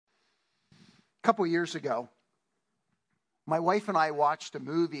A couple years ago, my wife and I watched a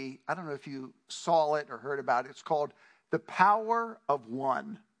movie. I don't know if you saw it or heard about it. It's called The Power of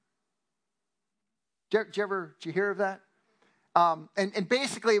One. Did you hear of that? And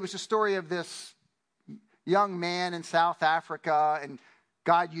basically it was a story of this young man in South Africa, and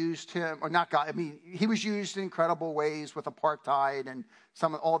God used him, or not God, I mean, he was used in incredible ways with apartheid and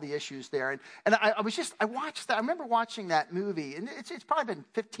all the issues there. And I watched that. I remember watching that movie, and it's probably been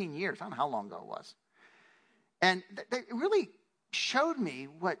 15 years. I don't know how long ago it was. And it really showed me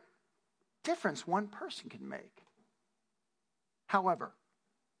what difference one person can make. However,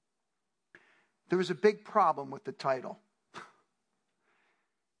 there was a big problem with the title.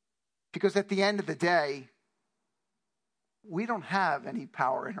 Because at the end of the day, we don't have any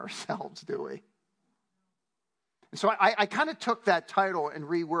power in ourselves, do we? And so I kind of took that title and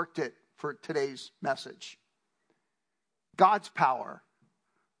reworked it for today's message. God's power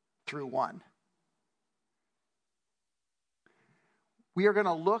through one. We are going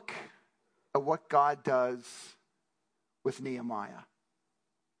to look at what God does with Nehemiah.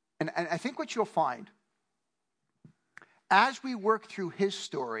 And I think what you'll find, as we work through his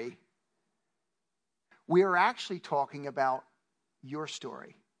story, we are actually talking about your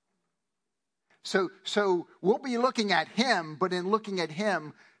story. So we'll be looking at him, but in looking at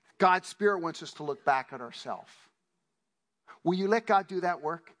him, God's Spirit wants us to look back at ourselves. Will you let God do that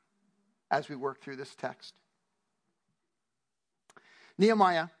work as we work through this text?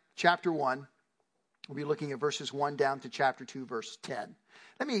 Nehemiah chapter 1, we'll be looking at verses 1 down to chapter 2, verse 10.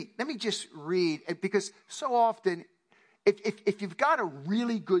 Let me just read, because so often, if you've got a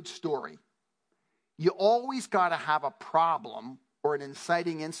really good story, you always got to have a problem or an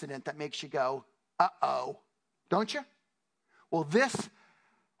inciting incident that makes you go, uh-oh, don't you? Well, this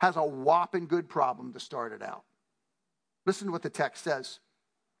has a whopping good problem to start it out. Listen to what the text says.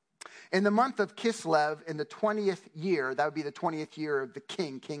 In the month of Kislev, in the 20th year, that would be the 20th year of the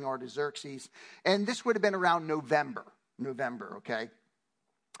King Artaxerxes, and this would have been around November, okay?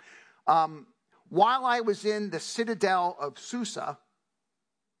 While I was in the citadel of Susa,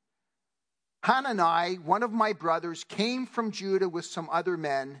 Hanani, one of my brothers, came from Judah with some other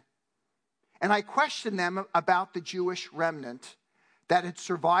men, and I questioned them about the Jewish remnant that had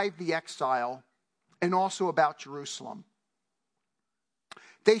survived the exile and also about Jerusalem.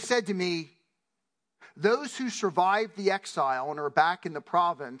 They said to me, those who survived the exile and are back in the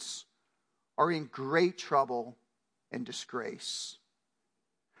province are in great trouble and disgrace.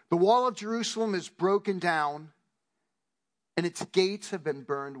 The wall of Jerusalem is broken down, and its gates have been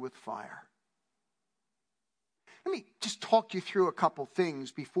burned with fire. Let me just talk you through a couple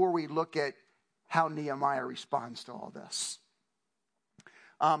things before we look at how Nehemiah responds to all this.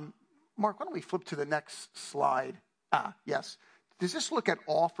 Mark, why don't we flip to the next slide? Yes. Does this look at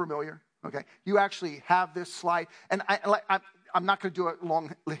all familiar? Okay. You actually have this slide. And I'm not going to do a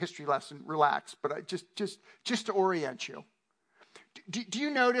long history lesson. Relax. But just to orient you. Do you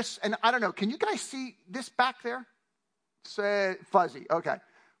notice, and I don't know, can you guys see this back there? Say fuzzy. Okay.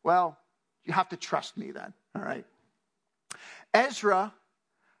 Well, you have to trust me then. All right. Ezra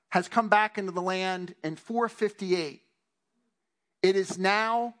has come back into the land in 458. It is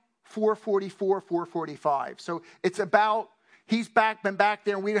now 444, 445. So it's about, been back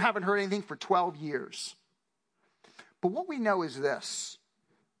there, and we haven't heard anything for 12 years. But what we know is this.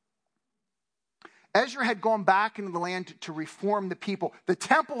 Ezra had gone back into the land to reform the people. The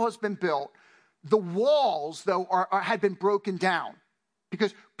temple has been built. The walls, though, had been broken down.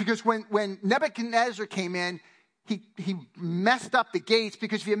 Because when Nebuchadnezzar came in, he messed up the gates,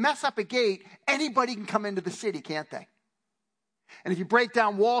 because if you mess up a gate, anybody can come into the city, can't they? And if you break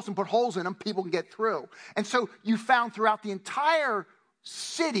down walls and put holes in them, people can get through. And so you found throughout the entire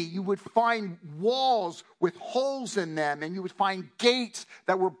city, you would find walls with holes in them, and you would find gates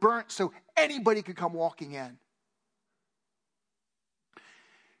that were burnt so anybody could come walking in.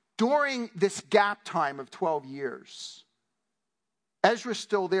 During this gap time of 12 years, Ezra's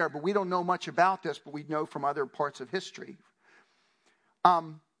still there, but we don't know much about this, but we know from other parts of history.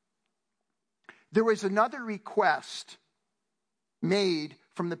 There was another request made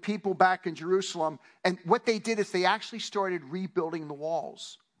from the people back in Jerusalem, and what they did is they actually started rebuilding the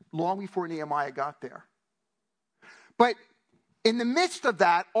walls long before Nehemiah got there. But in the midst of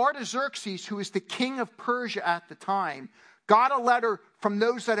that, Artaxerxes, who was the king of Persia at the time, got a letter from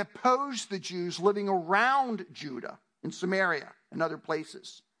those that opposed the Jews living around Judah, in Samaria and other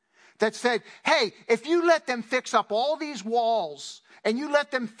places, that said, hey, if you let them fix up all these walls and you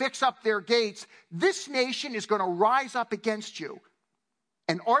let them fix up their gates, this nation is going to rise up against you.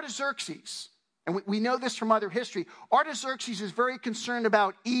 And Artaxerxes, and we know this from other history, Artaxerxes is very concerned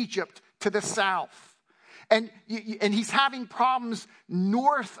about Egypt to the south. And he's having problems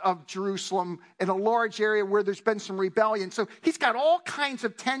north of Jerusalem in a large area where there's been some rebellion. So he's got all kinds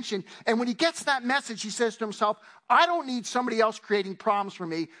of tension. And when he gets that message, he says to himself, I don't need somebody else creating problems for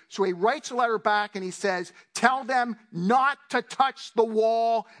me. So he writes a letter back and he says, tell them not to touch the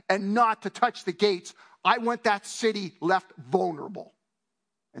wall and not to touch the gates. I want that city left vulnerable.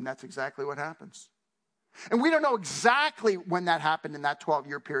 And that's exactly what happens. And we don't know exactly when that happened in that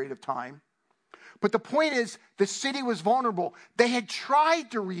 12-year period of time. But the point is, the city was vulnerable. They had tried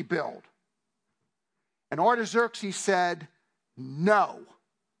to rebuild. And Artaxerxes said, no.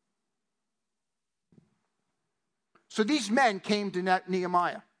 So these men came to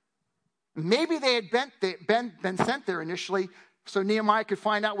Nehemiah. Maybe they had been sent there initially so Nehemiah could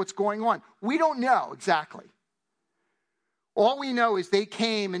find out what's going on. We don't know exactly. All we know is they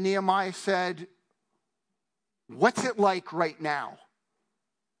came and Nehemiah said, what's it like right now?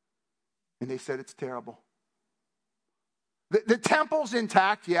 And they said, it's terrible. The temple's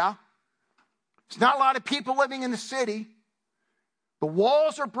intact, yeah. There's not a lot of people living in the city. The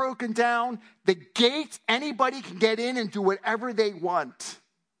walls are broken down. The gates, anybody can get in and do whatever they want.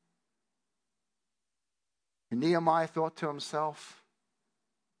 And Nehemiah thought to himself,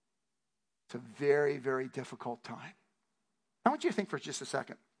 it's a very, very difficult time. I want you to think for just a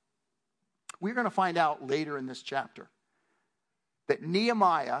second. We're going to find out later in this chapter that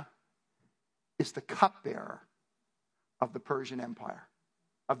Nehemiah is the cupbearer of the Persian Empire,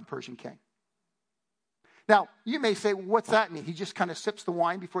 of the Persian king. Now, you may say, well, what's that mean? He just kind of sips the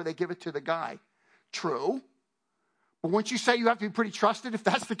wine before they give it to the guy. True. But wouldn't you say you have to be pretty trusted if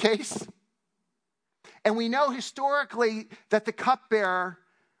that's the case? And we know historically that the cupbearer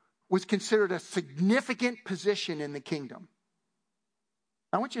was considered a significant position in the kingdom.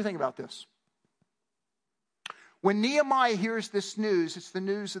 I want you to think about this. When Nehemiah hears this news, it's the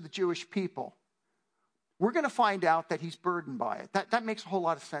news of the Jewish people. We're going to find out that he's burdened by it. That makes a whole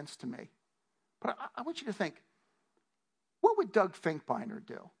lot of sense to me. But I want you to think, what would Doug Finkbeiner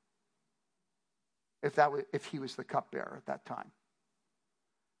do if he was the cupbearer at that time?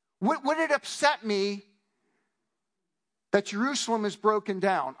 Would it upset me that Jerusalem is broken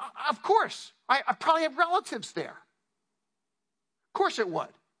down? Of course. I probably have relatives there. Of course it would.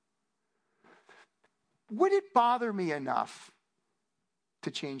 Would it bother me enough to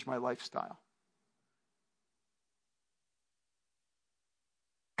change my lifestyle?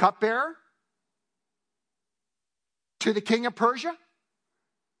 Cupbearer to the king of Persia?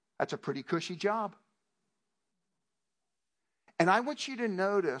 That's a pretty cushy job. And I want you to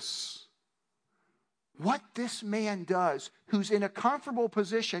notice what this man does, who's in a comfortable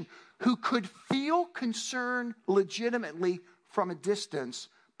position, who could feel concern legitimately from a distance,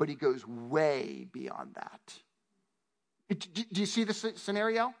 but he goes way beyond that. Do you see the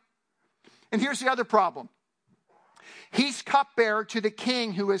scenario? And here's the other problem. He's cupbearer to the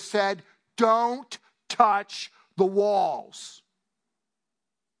king who has said, don't touch the walls.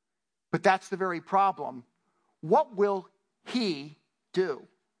 But that's the very problem. What will he do?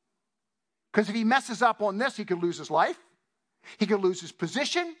 Because if he messes up on this, he could lose his life. He could lose his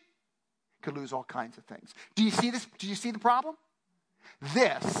position. He could lose all kinds of things. Do you see this? Do you see the problem?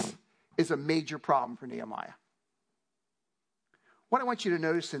 This is a major problem for Nehemiah. What I want you to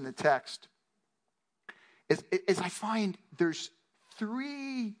notice in the text is I find there's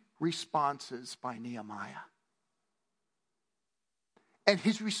 3 responses by Nehemiah. And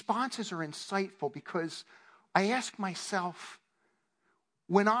his responses are insightful because I ask myself,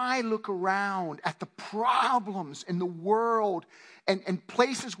 when I look around at the problems in the world and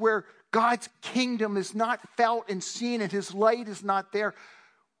places where God's kingdom is not felt and seen and his light is not there,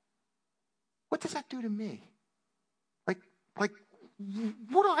 what does that do to me? Like, what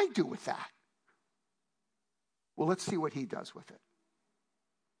do I do with that? Well, let's see what he does with it.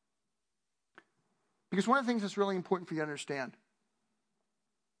 Because one of the things that's really important for you to understand,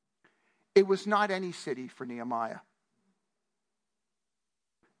 it was not any city for Nehemiah.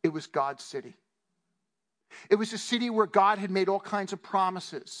 It was God's city. It was a city where God had made all kinds of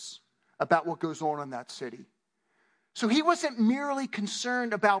promises about what goes on in that city. So he wasn't merely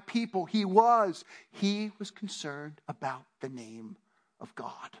concerned about people. He was concerned about the name of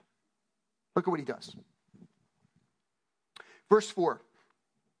God. Look at what he does. Verse 4.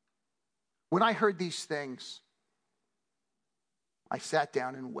 When I heard these things, I sat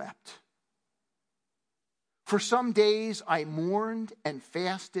down and wept. For some days I mourned and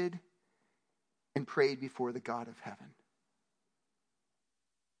fasted and prayed before the God of heaven.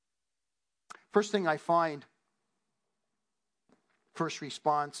 First thing I find, first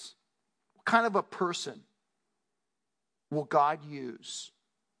response, what kind of a person will God use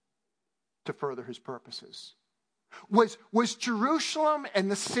to further his purposes. Was Jerusalem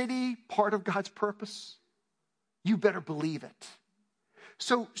and the city part of God's purpose? You better believe it.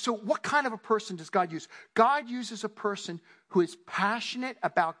 So what kind of a person does God use? God uses a person who is passionate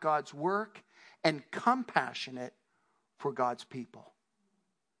about God's work and compassionate for God's people.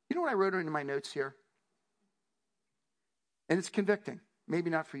 You know what I wrote in my notes here? And it's convicting. Maybe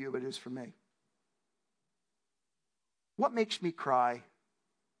not for you, but it is for me. What makes me cry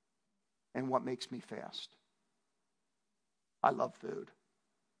and what makes me fast? I love food.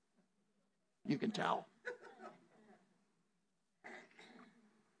 You can tell.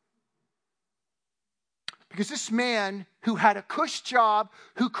 Because this man who had a cush job,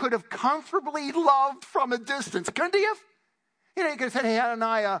 who could have comfortably loved from a distance, couldn't he have? You know, he could have said, hey,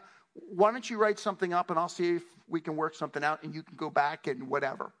 Hananiah, why don't you write something up and I'll see if we can work something out and you can go back and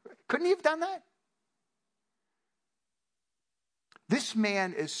whatever. Couldn't he have done that? This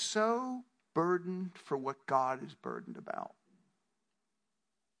man is so burdened for what God is burdened about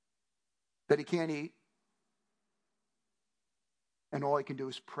that he can't eat. And all he can do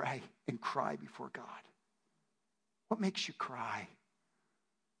is pray and cry before God. What makes you cry?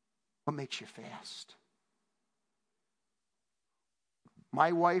 What makes you fast?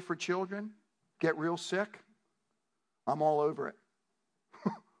 My wife or children get real sick, I'm all over it.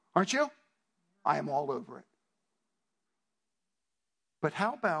 Aren't you? I am all over it. But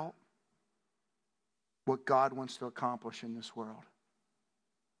how about what God wants to accomplish in this world?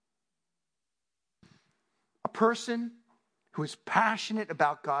 A person who is passionate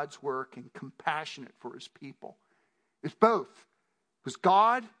about God's work and compassionate for his people. It's both. It was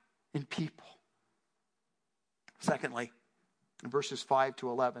God and people. Secondly, in verses 5 to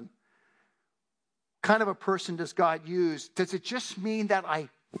 11, kind of a person does God use? Does it just mean that I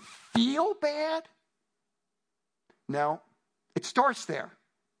feel bad? No. It starts there.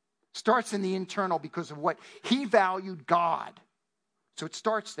 It starts in the internal because of what he valued God. So it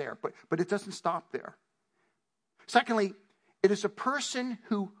starts there, but it doesn't stop there. Secondly, it is a person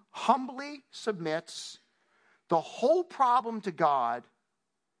who humbly submits the whole problem to God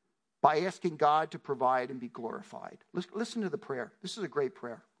by asking God to provide and be glorified. Listen to the prayer. This is a great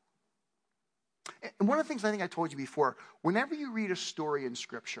prayer. And one of the things I think I told you before, whenever you read a story in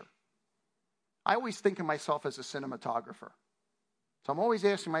Scripture, I always think of myself as a cinematographer. So I'm always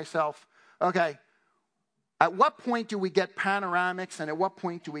asking myself, okay, at what point do we get panoramics and at what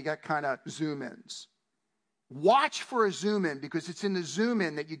point do we get kind of zoom-ins? Watch for a zoom in because it's in the zoom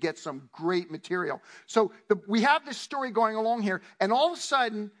in that you get some great material. So we have this story going along here, and all of a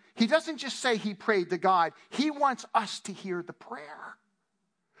sudden, he doesn't just say he prayed to God. He wants us to hear the prayer.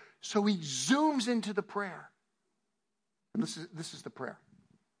 So he zooms into the prayer. And this is the prayer.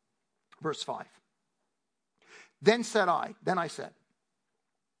 Verse 5. Then I said,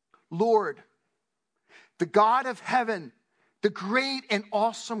 Lord, the God of heaven, the great and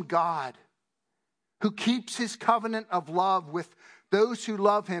awesome God, who keeps his covenant of love with those who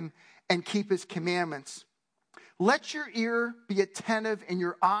love him and keep his commandments. Let your ear be attentive and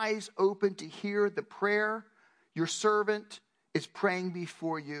your eyes open to hear the prayer your servant is praying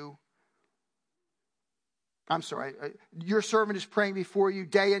before you. Your servant is praying before you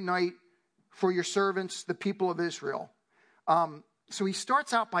day and night for your servants, the people of Israel. So he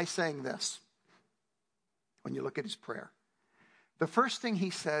starts out by saying this. When you look at his prayer, the first thing he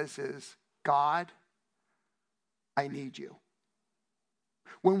says is, God, I need you.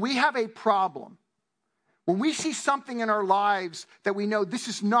 When we have a problem, when we see something in our lives that we know this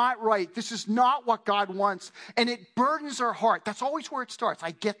is not right, this is not what God wants, and it burdens our heart, that's always where it starts.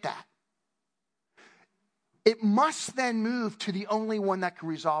 I get that. It must then move to the only one that can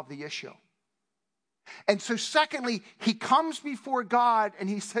resolve the issue. And so secondly, he comes before God and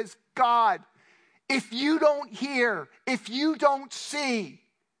he says, God, if you don't hear, if you don't see,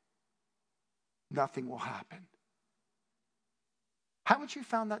 nothing will happen. Haven't you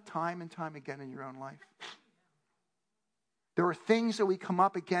found that time and time again in your own life? There are things that we come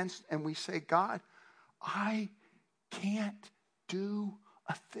up against and we say, God, I can't do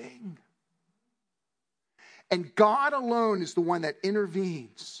a thing. And God alone is the one that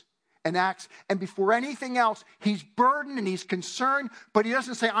intervenes and acts. And before anything else, he's burdened and he's concerned, but he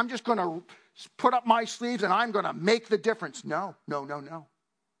doesn't say, I'm just going to put up my sleeves and I'm going to make the difference. No.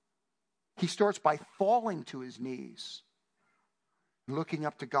 He starts by falling to his knees, looking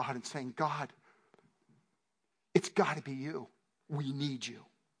up to God and saying, God, it's got to be you. We need you.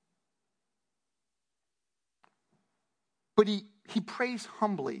 But he prays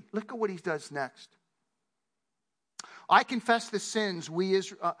humbly. Look at what he does next. I confess the sins we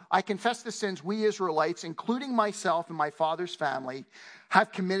Israelites, including myself and my father's family,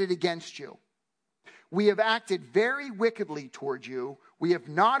 have committed against you. We have acted very wickedly toward you. We have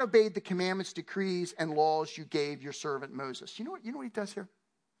not obeyed the commandments, decrees, and laws you gave your servant Moses. You know what he does here?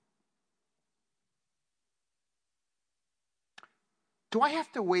 Do I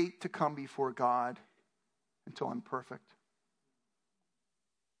have to wait to come before God until I'm perfect?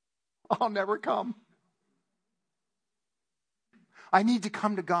 I'll never come. I need to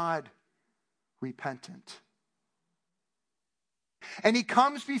come to God repentant. And he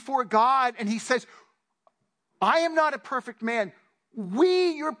comes before God and he says, I am not a perfect man.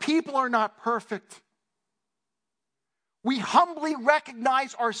 We, your people, are not perfect. We humbly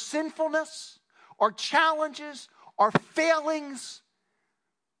recognize our sinfulness, our challenges, our failings,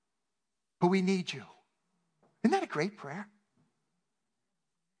 but we need you. Isn't that a great prayer?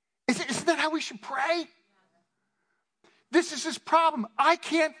 Isn't that how we should pray? This is his problem. I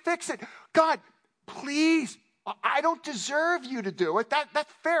can't fix it. God, please, I don't deserve you to do it.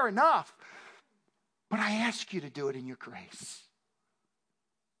 That's fair enough. But I ask you to do it in your grace.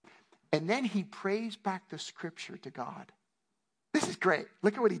 And then he prays back the scripture to God. This is great.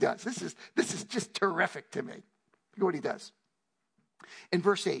 Look at what he does. This is just terrific to me. Look at what he does. In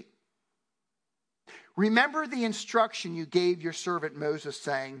verse 8. Remember the instruction you gave your servant Moses,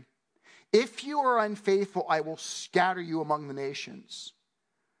 saying, if you are unfaithful, I will scatter you among the nations.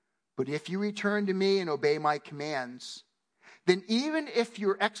 But if you return to me and obey my commands, then even if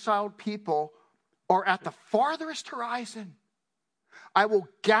your exiled people are at the farthest horizon, I will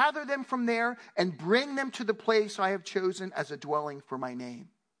gather them from there and bring them to the place I have chosen as a dwelling for my name.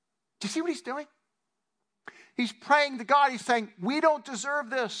 Do you see what he's doing? He's praying to God. He's saying, we don't deserve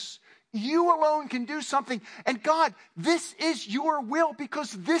this. You alone can do something. And God, this is your will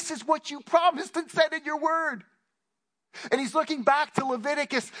because this is what you promised and said in your word. And he's looking back to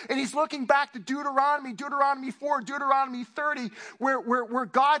Leviticus and he's looking back to Deuteronomy 4, Deuteronomy 30, where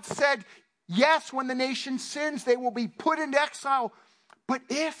God said, yes, when the nation sins, they will be put into exile. But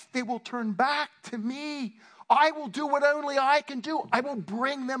if they will turn back to me, I will do what only I can do. I will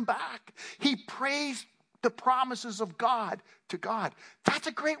bring them back. He prays the promises of God to God. That's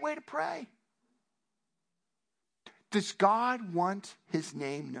a great way to pray. Does God want his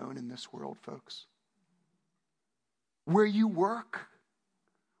name known in this world, folks? Where you work,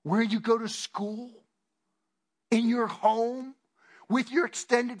 where you go to school, in your home, with your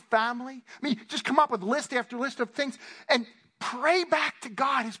extended family. I mean, just come up with list after list of things and pray back to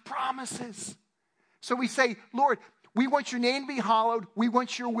God his promises. So we say, Lord, we want your name to be hallowed. We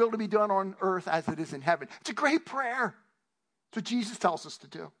want your will to be done on earth as it is in heaven. It's a great prayer. It's what Jesus tells us to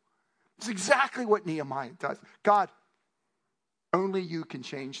do. It's exactly what Nehemiah does. God, only you can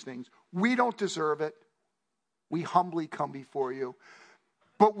change things. We don't deserve it. We humbly come before you.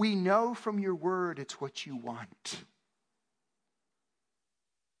 But we know from your word it's what you want.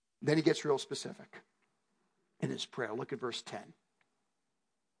 Then he gets real specific in his prayer. Look at verse 10.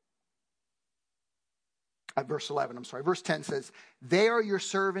 Verse 11, I'm sorry. Verse 10 says, they are your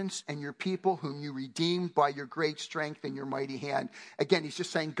servants and your people whom you redeemed by your great strength and your mighty hand. Again, he's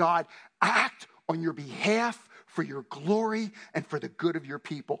just saying, God, act on your behalf for your glory and for the good of your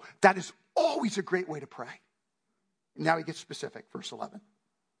people. That is always a great way to pray. Now he gets specific, verse 11.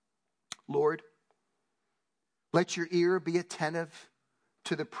 Lord, let your ear be attentive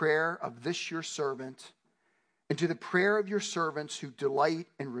to the prayer of this your servant and to the prayer of your servants who delight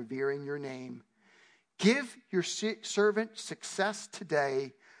in revering your name. Give your servant success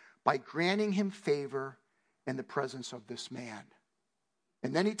today by granting him favor in the presence of this man.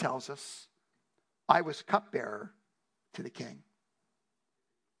 And then he tells us, I was cupbearer to the king.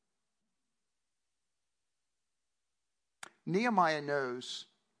 Nehemiah knows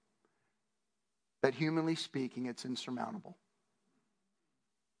that humanly speaking, it's insurmountable.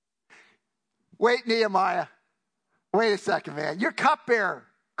 Wait, Nehemiah. Wait a second, man. You're cupbearer.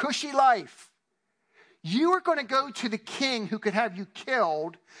 Cushy life. You are going to go to the king who could have you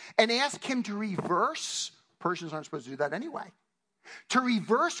killed and ask him to reverse. Persians aren't supposed to do that anyway. To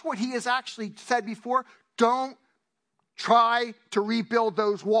reverse what he has actually said before. Don't try to rebuild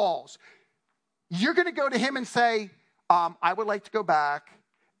those walls. You're going to go to him and say, I would like to go back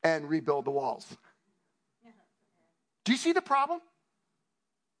and rebuild the walls. Do you see the problem?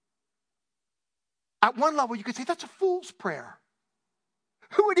 At one level, you could say that's a fool's prayer.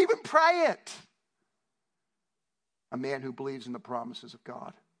 Who would even pray it? A man who believes in the promises of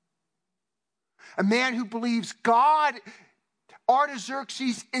God. A man who believes God,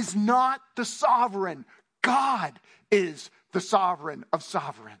 Artaxerxes, is not the sovereign. God is the sovereign of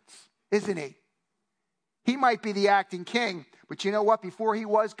sovereigns, isn't he? He might be the acting king, but you know what? Before he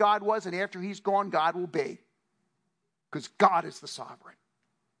was, God was, and after he's gone, God will be. Because God is the sovereign.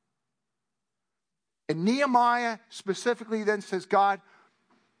 And Nehemiah specifically then says, God,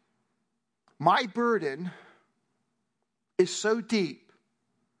 my burden is so deep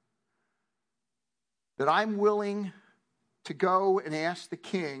that I'm willing to go and ask the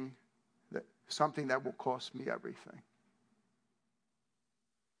king that something that will cost me everything.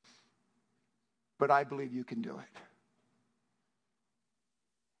 But I believe you can do it.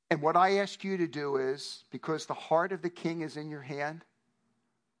 And what I ask you to do is, because the heart of the king is in your hand,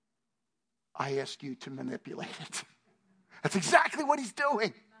 I ask you to manipulate it. That's exactly what he's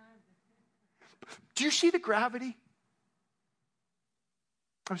doing. Do you see the gravity?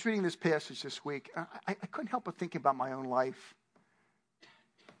 I was reading this passage this week. I couldn't help but thinking about my own life.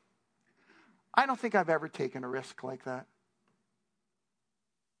 I don't think I've ever taken a risk like that.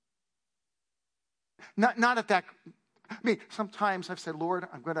 Not at that. I mean, sometimes I've said, Lord,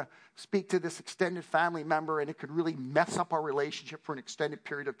 I'm going to speak to this extended family member, and it could really mess up our relationship for an extended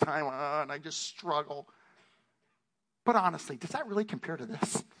period of time, and I just struggle. But honestly, does that really compare to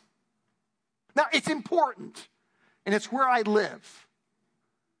this? Now, it's important, and it's where I live.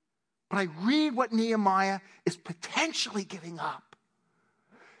 But I read what Nehemiah is potentially giving up.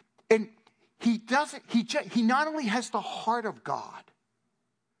 And he not only has the heart of God,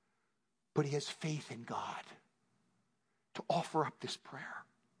 but he has faith in God to offer up this prayer.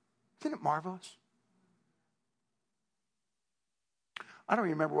 Isn't it marvelous? I don't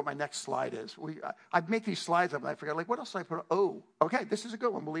remember what my next slide is. I make these slides up and I forget, like, what else did I put? Oh, okay, this is a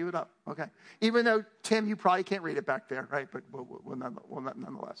good one. We'll leave it up. Okay. Even though, Tim, you probably can't read it back there, right? But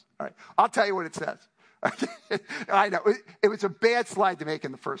nonetheless. All right. I'll tell you what it says. I know. It was a bad slide to make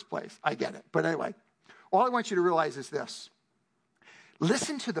in the first place. I get it. But anyway, all I want you to realize is this.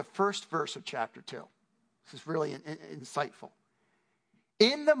 Listen to the first verse of chapter 2. This is really insightful.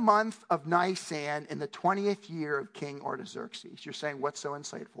 In the month of Nisan, in the 20th year of King Artaxerxes. You're saying, what's so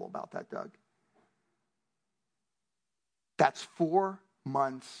insightful about that, Doug? That's 4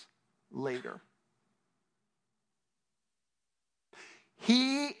 months later.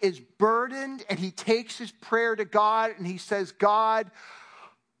 He is burdened and he takes his prayer to God and he says, God,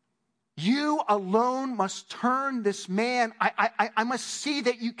 you alone must turn this man. I must see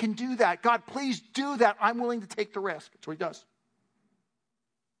that you can do that. God, please do that. I'm willing to take the risk. That's what he does.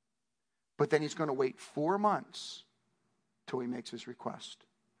 But then he's going to wait 4 months till he makes his request.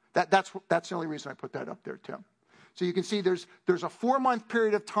 That's the only reason I put that up there, Tim. So you can see there's a 4-month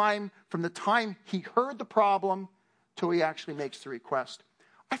period of time from the time he heard the problem till he actually makes the request.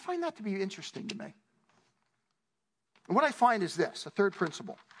 I find that to be interesting to me. And what I find is this, a third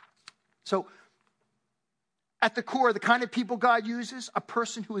principle. So, at the core, the kind of people God uses, a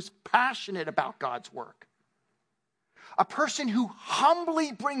person who is passionate about God's work. A person who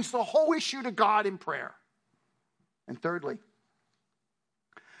humbly brings the whole issue to God in prayer. And thirdly,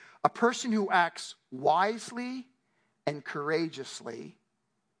 a person who acts wisely and courageously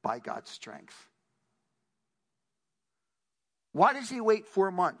by God's strength. Why does he wait 4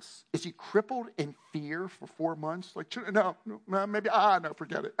 months? Is he crippled in fear for 4 months? Like, no, maybe, no,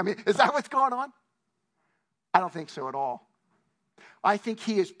 forget it. I mean, is that what's going on? I don't think so at all. I think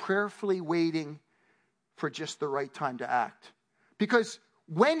he is prayerfully waiting for just the right time to act. Because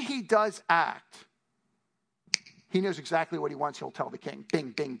when he does act, he knows exactly what he wants. He'll tell the king,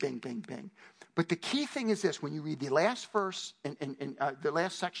 bing, bing, bing, bing, bing. But the key thing is this. When you read the last verse, in the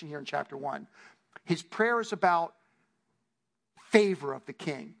last section here in chapter 1, his prayer is about favor of the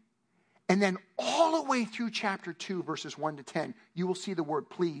king. And then all the way through chapter 2, verses 1 to 10, you will see the word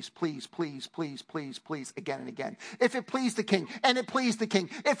please, please, please, please, please, please, again and again. If it pleased the king, and it pleased the king,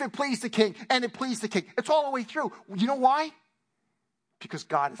 if it pleased the king, and it pleased the king. It's all the way through. You know why? Because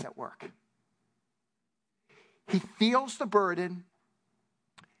God is at work. He feels the burden.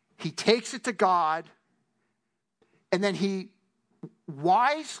 He takes it to God. And then he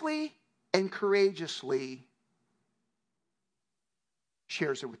wisely and courageously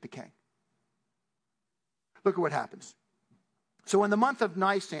shares it with the king. Look at what happens. So in the month of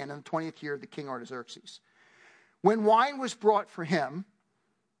Nisan, in the 20th year of the king Artaxerxes, when wine was brought for him,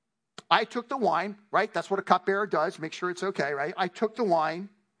 I took the wine, right? That's what a cupbearer does, make sure it's okay, right? I took the wine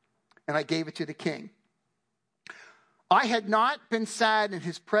and I gave it to the king. I had not been sad in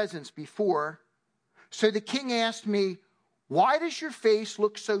his presence before, so the king asked me, why does your face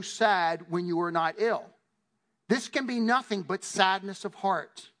look so sad when you are not ill? This can be nothing but sadness of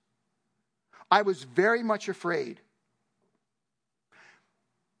heart. I was very much afraid.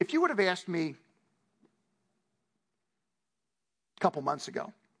 If you would have asked me a couple months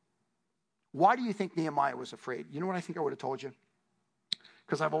ago, Why do you think Nehemiah was afraid? You know what I think I would have told you?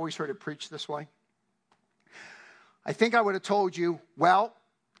 Because I've always heard it preached this way. I think I would have told you, well,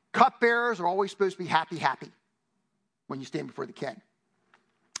 cupbearers are always supposed to be happy, happy when you stand before the king.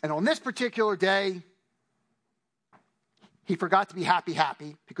 And on this particular day, he forgot to be happy,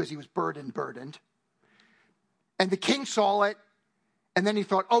 happy because he was burdened. And the king saw it, and then he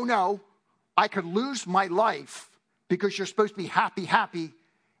thought, oh no, I could lose my life because you're supposed to be happy, happy,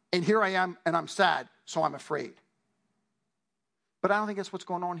 and here I am, and I'm sad, so I'm afraid. But I don't think that's what's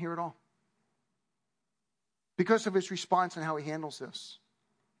going on here at all. Because of his response and how he handles this.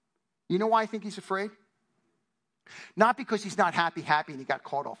 You know why I think he's afraid? Not because he's not happy, happy, and he got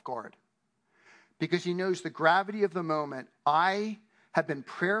caught off guard. Because he knows the gravity of the moment. I have been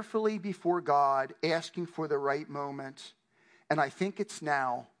prayerfully before God, asking for the right moment, and I think it's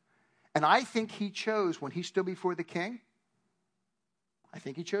now. And I think he chose, when he stood before the king, I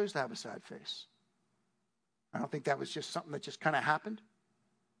think he chose to have a sad face. I don't think that was just something that just kind of happened.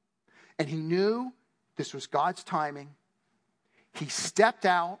 And he knew this was God's timing. He stepped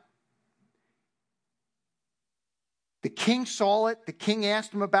out. The king saw it. The king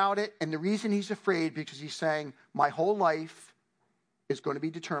asked him about it. And the reason he's afraid, because he's saying, my whole life is going to be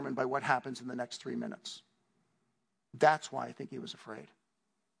determined by what happens in the next 3 minutes. That's why I think he was afraid.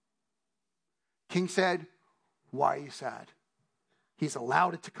 King said, why are you sad? He's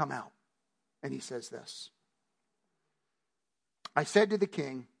allowed it to come out. And he says this. I said to the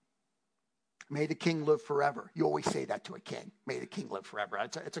king, may the king live forever. You always say that to a king. May the king live forever.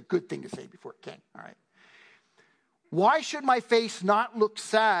 It's a good thing to say before a king. All right. Why should my face not look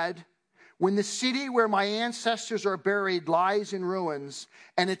sad when the city where my ancestors are buried lies in ruins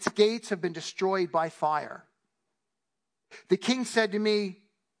and its gates have been destroyed by fire? The king said to me,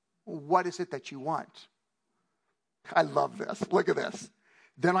 what is it that you want? I love this. Look at this.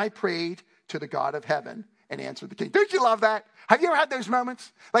 Then I prayed to the God of heaven and answered the king. Don't you love that? Have you ever had those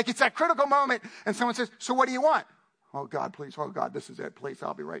moments? Like it's that critical moment and someone says, so what do you want? Oh God, please. Oh God, this is it. Please,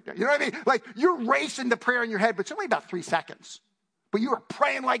 I'll be right there. You know what I mean? Like you're racing the prayer in your head, but it's only about 3 seconds. But you are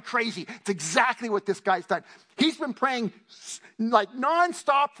praying like crazy. It's exactly what this guy's done. He's been praying like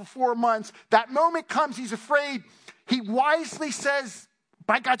nonstop for 4 months. That moment comes, he's afraid. He wisely says,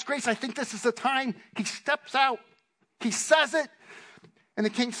 by God's grace, I think this is the time. He steps out. He says it. And the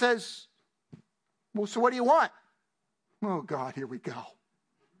king says, well, so what do you want? Oh, God, here we go.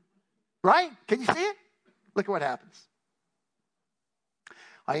 Right? Can you see it? Look at what happens.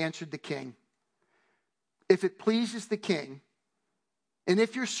 I answered the king, if it pleases the king, and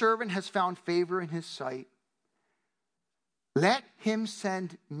if your servant has found favor in his sight, let him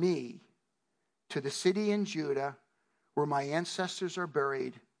send me to the city in Judah where my ancestors are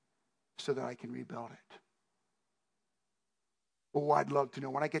buried so that I can rebuild it. Oh, I'd love to know.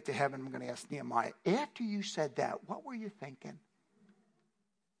 When I get to heaven, I'm going to ask Nehemiah, after you said that, what were you thinking?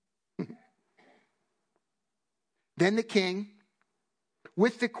 Then the king,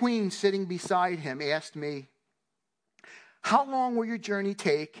 with the queen sitting beside him, asked me, how long will your journey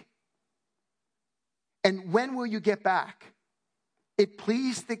take? And when will you get back? It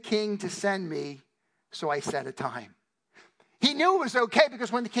pleased the king to send me, so I set a time. He knew it was okay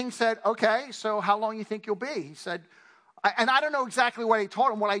because when the king said, okay, so how long you think you'll be? He said, and I don't know exactly what he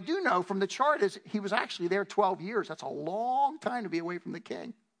told him. What I do know from the chart is he was actually there 12 years. That's a long time to be away from the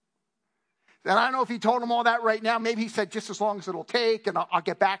king. And I don't know if he told him all that right now. Maybe he said just as long as it'll take and I'll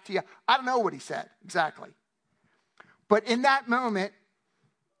get back to you. I don't know what he said exactly. But in that moment,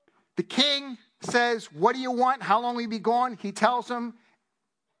 the king says, what do you want? How long will you be gone? He tells him.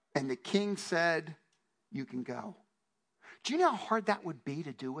 And the king said, you can go. Do you know how hard that would be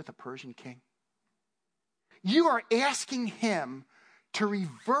to do with a Persian king? You are asking him to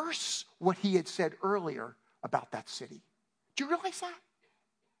reverse what he had said earlier about that city. Do you realize that?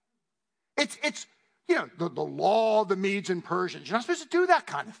 It's you know, the law of the Medes and Persians. You're not supposed to do that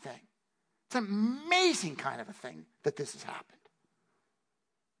kind of thing. It's an amazing kind of a thing that this has happened.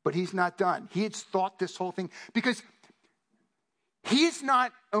 But he's not done. He had thought this whole thing, because he is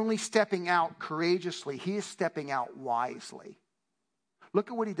not only stepping out courageously, he is stepping out wisely. Look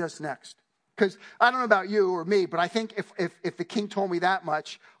at what he does next. Because I don't know about you or me, but I think if the king told me that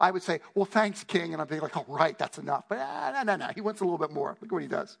much, I would say, well, thanks, king. And I'd be like, oh, right, that's enough. But no. He wants a little bit more. Look at what he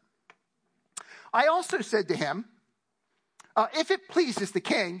does. I also said to him, if it pleases the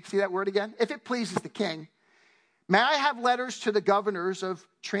king, see that word again? If it pleases the king, may I have letters to the governors of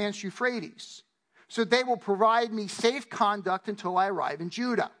Trans-Euphrates, so they will provide me safe conduct until I arrive in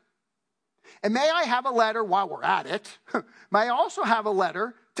Judah. And may I have a letter while we're at it? May I also have a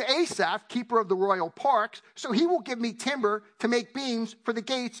letter to Asaph, keeper of the royal parks, so he will give me timber to make beams for the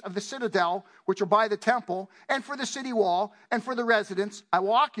gates of the citadel, which are by the temple, and for the city wall, and for the residence I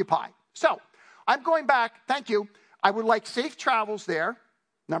will occupy. So, I'm going back. Thank you. I would like safe travels there,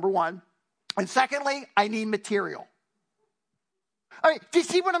 number one. And secondly, I need material. I mean, do you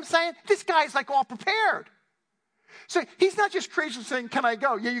see what I'm saying? This guy's like all prepared. So he's not just crazy saying, can I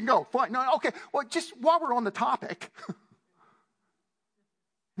go? Yeah, you can go. Fine. No, okay. Well, just while we're on the topic,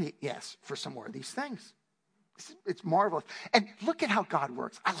 yes, for some more of these things. It's marvelous. And look at how God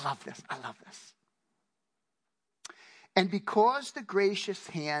works. I love this. I love this. And because the gracious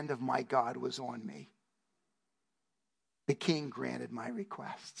hand of my God was on me, the king granted my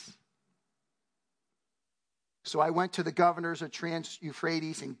requests. So I went to the governors of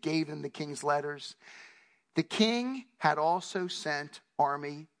Trans-Euphrates and gave them the king's letters. The king had also sent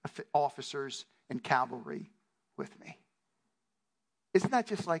army officers and cavalry with me. Isn't that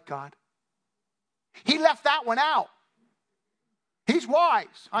just like God? He left that one out. He's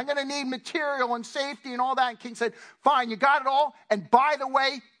wise. I'm going to need material and safety and all that. And king said, fine, you got it all. And by the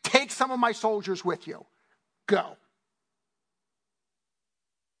way, take some of my soldiers with you. Go.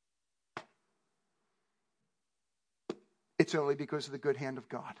 It's only because of the good hand of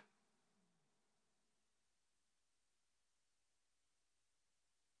God.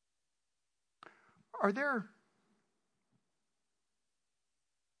 Are there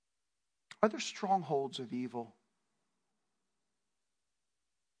strongholds of evil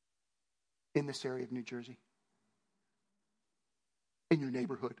in this area of New Jersey? In your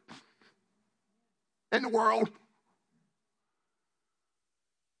neighborhood? In the world?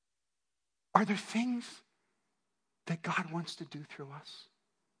 Are there things that God wants to do through us?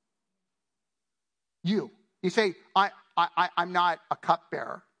 You say, I'm not a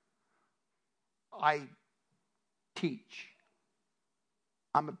cupbearer. I teach.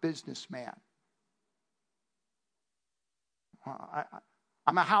 I'm a businessman.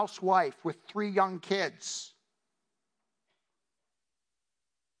 I'm a housewife with 3 young kids.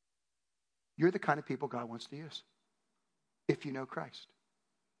 You're the kind of people God wants to use if you know Christ.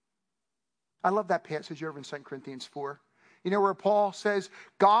 I love that passage over in 2 Corinthians 4. You know where Paul says,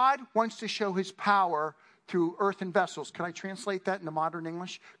 God wants to show his power through earthen vessels. Can I translate that into modern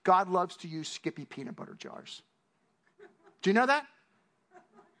English? God loves to use Skippy peanut butter jars. Do you know that?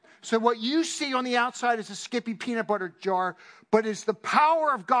 So what you see on the outside is a Skippy peanut butter jar, but it's the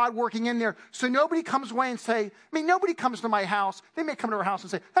power of God working in there. So nobody comes away and nobody comes to my house. They may come to our house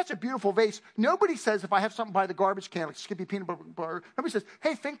and say, that's a beautiful vase. Nobody says, if I have something by the garbage can, like Skippy peanut butter, nobody says,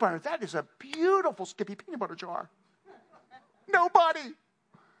 hey, think about it. That is a beautiful Skippy peanut butter jar. Nobody.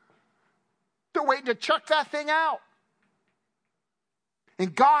 They're waiting to chuck that thing out.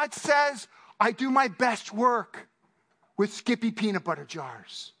 And God says, I do my best work with Skippy peanut butter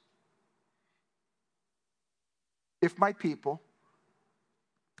jars. If my people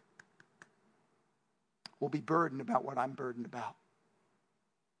will be burdened about what I'm burdened about.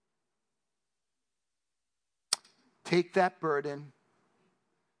 Take that burden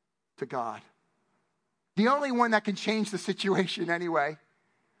to God. The only one that can change the situation anyway.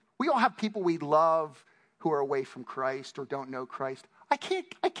 We all have people we love who are away from Christ or don't know Christ. I can't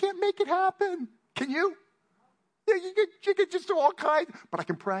make it happen. Can you? Yeah, you can just do all kinds, but I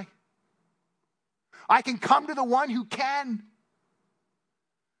can pray. I can come to the one who can.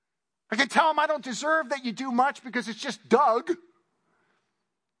 I can tell him I don't deserve that you do much because it's just Doug.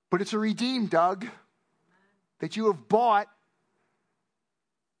 But it's a redeemed Doug that you have bought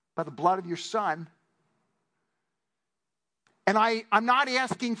by the blood of your son. And I'm not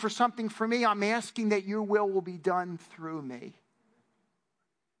asking for something for me. I'm asking that your will be done through me.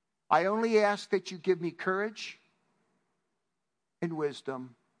 I only ask that you give me courage and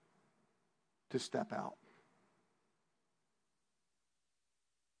wisdom to step out.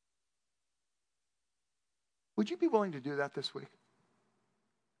 Would you be willing to do that this week?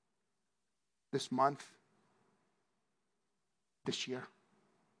 This month? This year?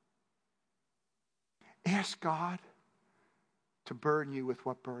 Ask God to burden you with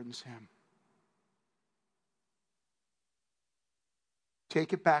what burdens him.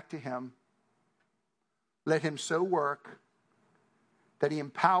 Take it back to him. Let him so work that he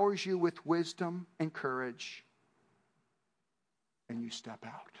empowers you with wisdom and courage, and you step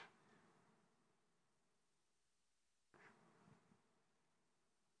out.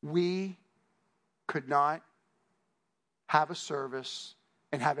 We could not have a service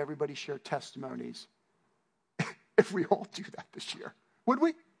and have everybody share testimonies if we all do that this year. Would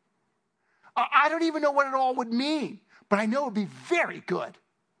we? I don't even know what it all would mean, but I know it would be very good.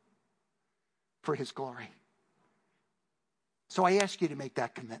 for his glory. So I ask you to make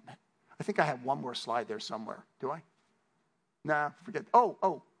that commitment. I think I have one more slide there somewhere. Do I? Nah, forget.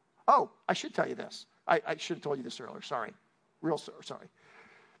 Oh, I should tell you this. I should have told you this earlier. Sorry. Sorry.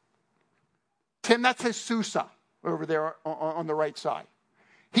 Tim, that's his Susa over there on the right side.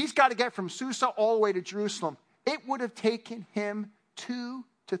 He's got to get from Susa all the way to Jerusalem. It would have taken him 2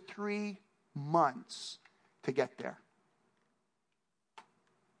 to 3 months to get there.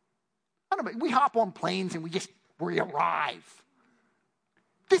 I don't know, we hop on planes and we arrive.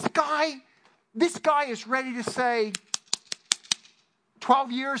 This guy is ready to say,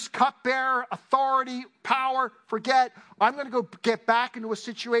 12 years, cupbearer, authority, power, forget. I'm going to go get back into a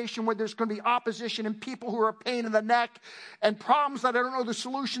situation where there's going to be opposition and people who are a pain in the neck and problems that I don't know the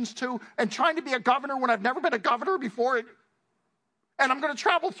solutions to, and trying to be a governor when I've never been a governor before. And I'm going to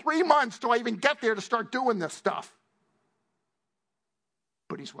travel 3 months till I even get there to start doing this stuff.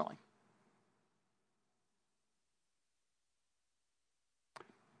 But he's willing.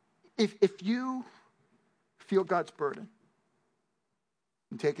 If you feel God's burden,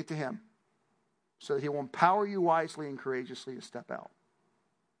 and take it to him so that he will empower you wisely and courageously to step out.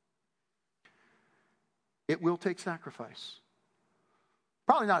 It will take sacrifice.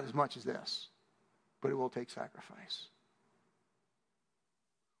 Probably not as much as this, but it will take sacrifice.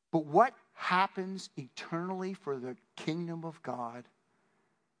 But what happens eternally for the kingdom of God,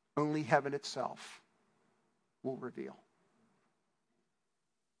 only heaven itself will reveal.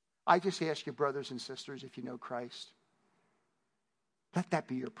 I just ask you, brothers and sisters, if you know Christ, let that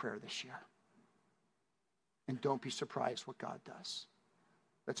be your prayer this year. And don't be surprised what God does.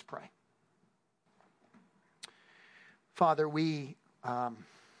 Let's pray. Father, we are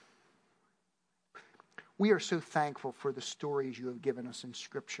so thankful for the stories you have given us in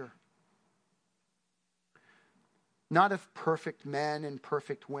Scripture. Not of perfect men and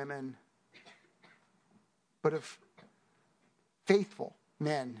perfect women, but of faithful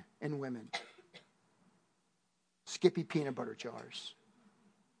men and women. Skippy peanut butter jars.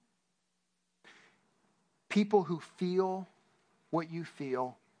 People who feel what you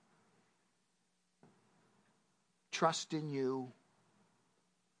feel, trust in you,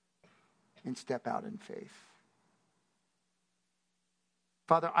 and step out in faith.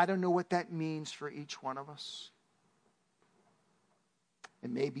 Father, I don't know what that means for each one of us. It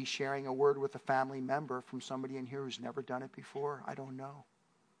may be sharing a word with a family member from somebody in here who's never done it before. I don't know.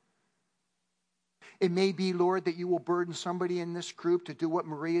 It may be, Lord, that you will burden somebody in this group to do what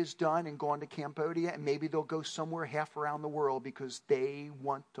Maria's done and go on to Cambodia, and maybe they'll go somewhere half around the world because they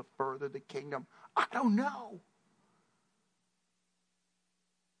want to further the kingdom. I don't know.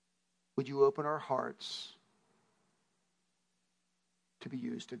 Would you open our hearts to be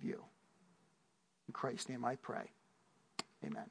used of you? In Christ's name I pray. Amen.